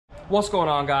What's going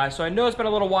on, guys? So I know it's been a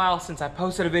little while since I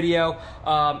posted a video.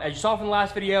 As you saw from the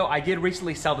last video, I did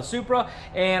recently sell the Supra,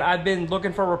 and I've been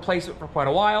looking for a replacement for quite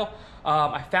a while.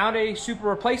 I found a Supra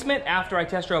Replacement after I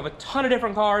test drove a ton of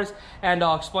different cars, and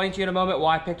I'll explain to you in a moment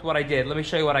why I picked what I did. Let me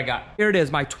show you what I got. Here it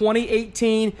is, my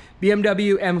 2018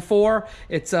 BMW M4.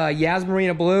 It's Yas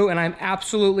Marina Blue, and I'm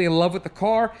absolutely in love with the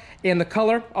car and the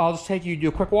color. I'll just take you to do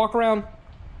a quick walk around.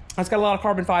 It's got a lot of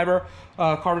carbon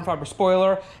fiber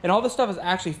spoiler, and all this stuff is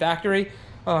actually factory.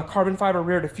 Carbon fiber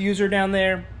rear diffuser down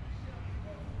there.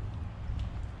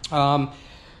 I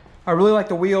really like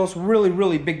the wheels,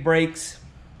 really big brakes.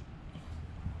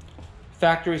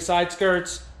 Factory side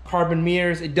skirts, carbon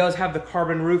mirrors. It does have the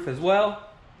carbon roof as well.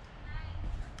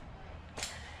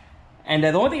 And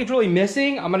the only thing it's really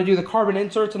missing, I'm gonna do the carbon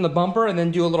inserts on the bumper and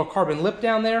then do a little carbon lip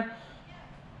down there.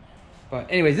 But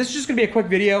anyways, this is just gonna be a quick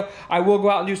video. I will go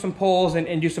out and do some polls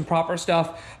and do some proper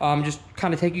stuff. Just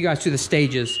kind of take you guys through the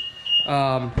stages.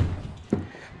 But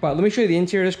let me show you the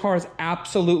interior. This car is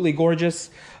absolutely gorgeous.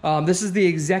 This is the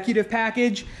executive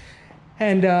package.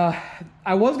 And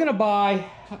I was gonna buy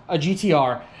a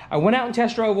GTR. I went out and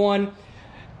test drove one.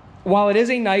 While it is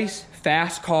a nice,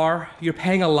 fast car, you're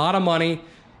paying a lot of money,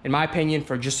 in my opinion,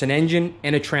 for just an engine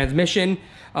and a transmission.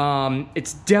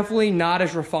 It's definitely not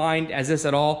as refined as this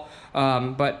at all.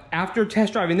 But after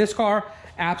test driving this car,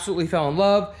 absolutely fell in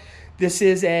love. This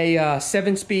is a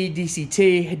 7-speed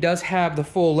DCT. It does have the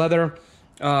full leather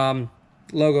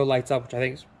logo lights up, which I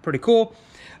think is pretty cool.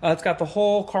 It's got the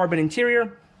whole carbon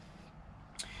interior.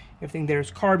 Everything there's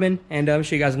carbon, and I'll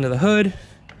show you guys into the hood.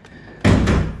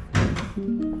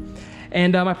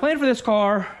 And my plan for this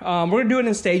car, we're gonna do it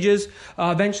in stages.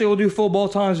 Eventually we'll do full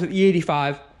bolt-ons with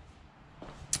E85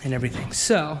 and everything.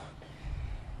 So,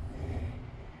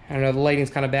 I don't know, the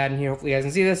lighting's kind of bad in here. Hopefully you guys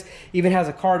can see this. Even has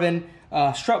a carbon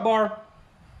strut bar.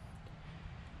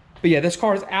 But yeah, this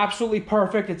car is absolutely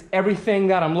perfect. It's everything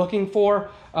that I'm looking for.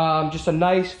 Just a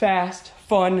nice, fast,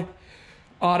 fun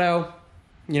auto.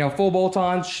 You know, full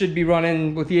bolt-ons, should be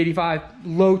running with the 85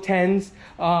 low 10s.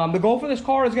 The goal for this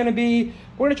car is gonna be,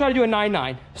 we're gonna try to do a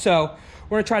 9.9. So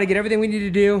we're gonna try to get everything we need to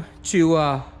do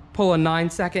to pull a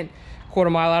 9-second quarter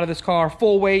mile out of this car,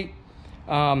 full weight.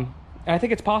 And I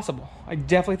think it's possible. I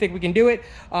definitely think we can do it.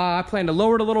 I plan to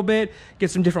lower it a little bit,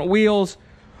 get some different wheels,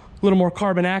 a little more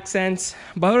carbon accents.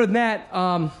 But other than that,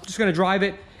 just gonna drive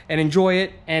it and enjoy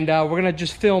it, and we're gonna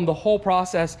just film the whole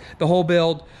process, the whole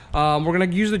build. We're gonna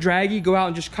use the Draggy, go out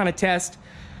and just kind of test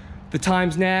the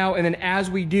times now, and then as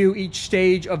we do each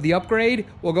stage of the upgrade,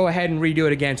 we'll go ahead and redo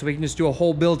it again, so we can just do a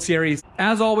whole build series.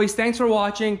 As always, thanks for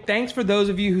watching. Thanks for those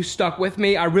of you who stuck with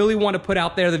me. I really want to put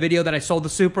out there the video that I sold the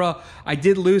Supra. I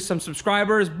did lose some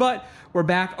subscribers, but we're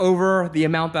back over the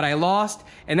amount that I lost,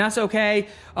 and that's okay.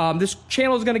 This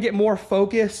channel is gonna get more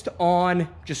focused on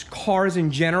just cars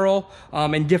in general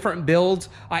and different builds.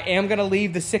 I am gonna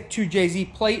leave the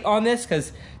SIC2JZ plate on this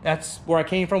because that's where I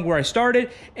came from, where I started,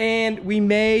 and we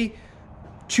may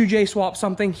 2J swap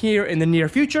something here in the near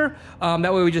future.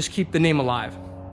 That way we just keep the name alive.